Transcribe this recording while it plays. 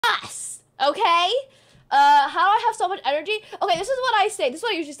us, okay? How do I have so much energy? Okay, this is what I say. This is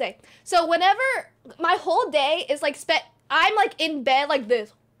what I usually say. So whenever my whole day is like spent, I'm like in bed like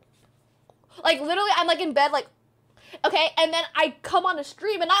this. Like literally, I'm like in bed like, okay, and then I come on a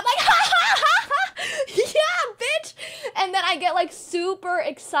stream and I'm like, ha ha ha ha, yeah, bitch. And then I get like super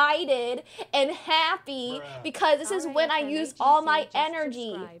excited and happy because this is when I use all my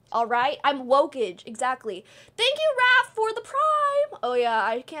energy. All right, I'm wokage, exactly. Thank you, Raph, for the prime. Oh yeah,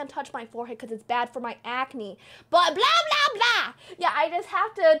 I can't touch my forehead because it's bad for my acne. But blah blah blah. Yeah, I just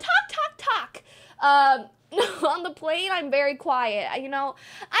have to talk. On the plane, I'm very quiet. You know,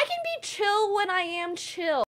 I can be chill when I am chill.